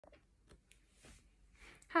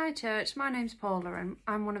Hi church, my name's Paula and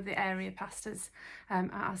I'm one of the area pastors at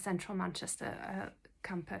our central Manchester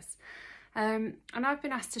campus. And I've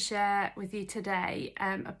been asked to share with you today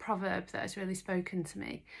a proverb that has really spoken to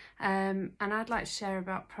me. And I'd like to share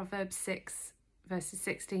about Proverbs 6 verses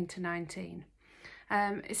 16 to 19.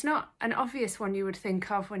 It's not an obvious one you would think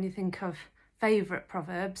of when you think of favourite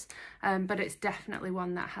proverbs, but it's definitely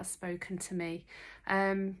one that has spoken to me.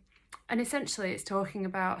 And essentially it's talking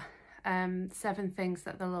about 7 things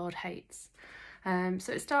that the Lord hates.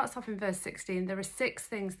 So it starts off in verse 16. There are 6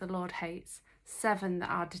 things the Lord hates, 7 that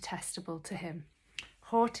are detestable to him: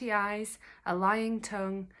 haughty eyes, a lying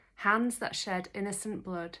tongue, hands that shed innocent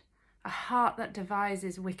blood, a heart that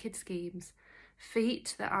devises wicked schemes,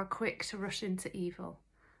 feet that are quick to rush into evil,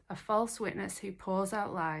 a false witness who pours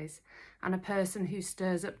out lies, and a person who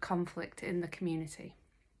stirs up conflict in the community.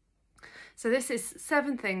 So this is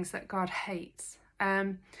 7 things that God hates.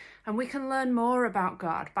 And we can learn more about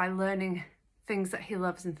God by learning things that he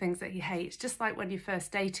loves and things that he hates. Just like when you're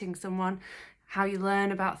first dating someone, how you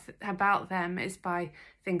learn about them is by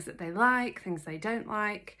things that they like, things they don't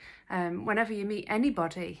like. Whenever you meet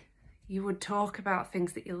anybody, you would talk about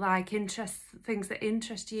things that you like, things that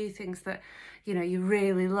interest you, things that you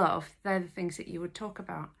really love. They're the things that you would talk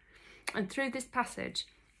about. And through this passage,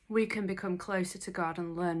 we can become closer to God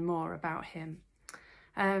and learn more about him.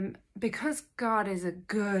 Because God is a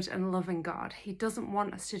good and loving God, he doesn't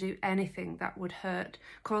want us to do anything that would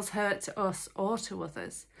cause hurt to us or to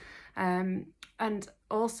others. And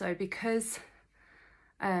also because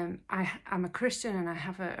I'm a Christian and I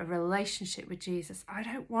have a relationship with Jesus, I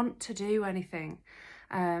don't want to do anything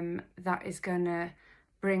that is going to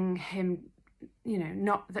bring him,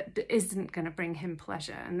 that isn't going to bring him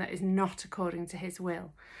pleasure and that is not according to his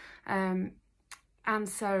will. And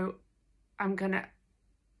so I'm going to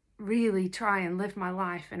really try and live my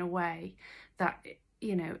life in a way that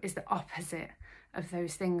is the opposite of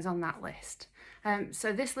those things on that list.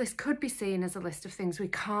 So this list could be seen as a list of things we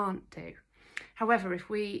can't do. However,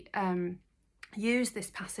 if we use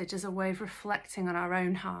this passage as a way of reflecting on our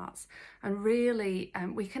own hearts, and really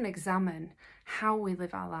we can examine how we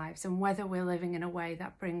live our lives and whether we're living in a way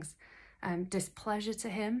that brings displeasure to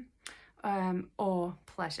him or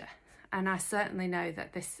pleasure. And I certainly know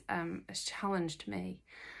that this has challenged me.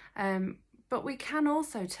 But we can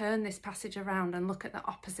also turn this passage around and look at the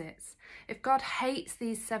opposites. If God hates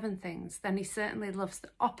these 7 things, then he certainly loves the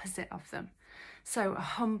opposite of them. So a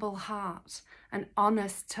humble heart, an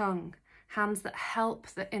honest tongue, hands that help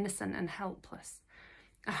the innocent and helpless,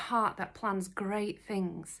 a heart that plans great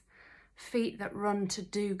things, feet that run to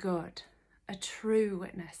do good, a true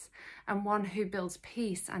witness, and one who builds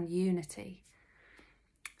peace and unity.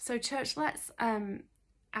 So church, let's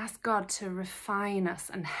ask God to refine us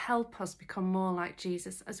and help us become more like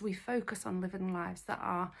Jesus as we focus on living lives that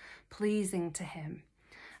are pleasing to him.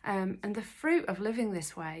 And the fruit of living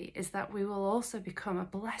this way is that we will also become a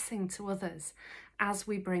blessing to others as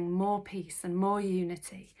we bring more peace and more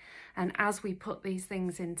unity, and as we put these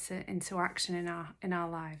things into action in our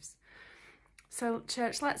lives. So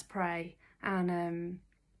church, let's pray and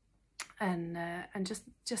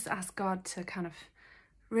just ask God to kind of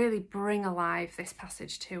really bring alive this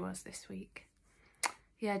passage to us this week.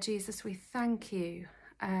 Yeah, Jesus, we thank you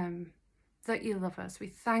that you love us. We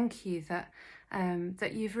thank you that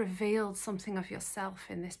you've revealed something of yourself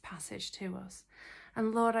in this passage to us.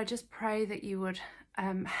 And Lord, I just pray that you would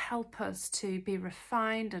help us to be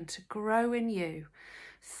refined and to grow in you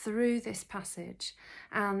through this passage.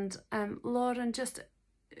 And Lord, and just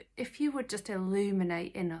if you would just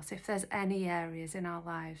illuminate in us if there's any areas in our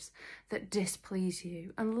lives that displease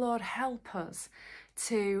you. And Lord, help us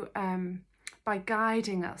to, by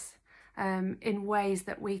guiding us in ways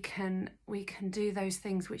that we can do those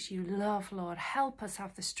things which you love, Lord. Help us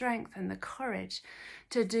have the strength and the courage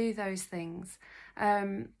to do those things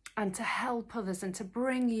and to help others and to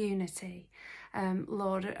bring unity,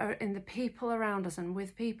 Lord, in the people around us and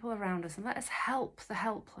with people around us. And let us help the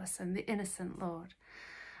helpless and the innocent, Lord.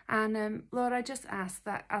 And Lord, I just ask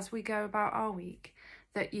that as we go about our week,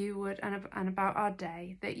 that you would, and about our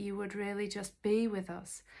day, that you would really just be with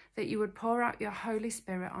us, that you would pour out your Holy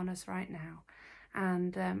Spirit on us right now.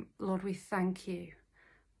 And Lord, we thank you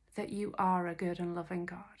that you are a good and loving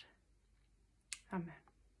God. Amen.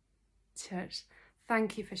 Church,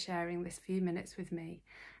 thank you for sharing this few minutes with me,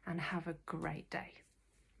 and have a great day.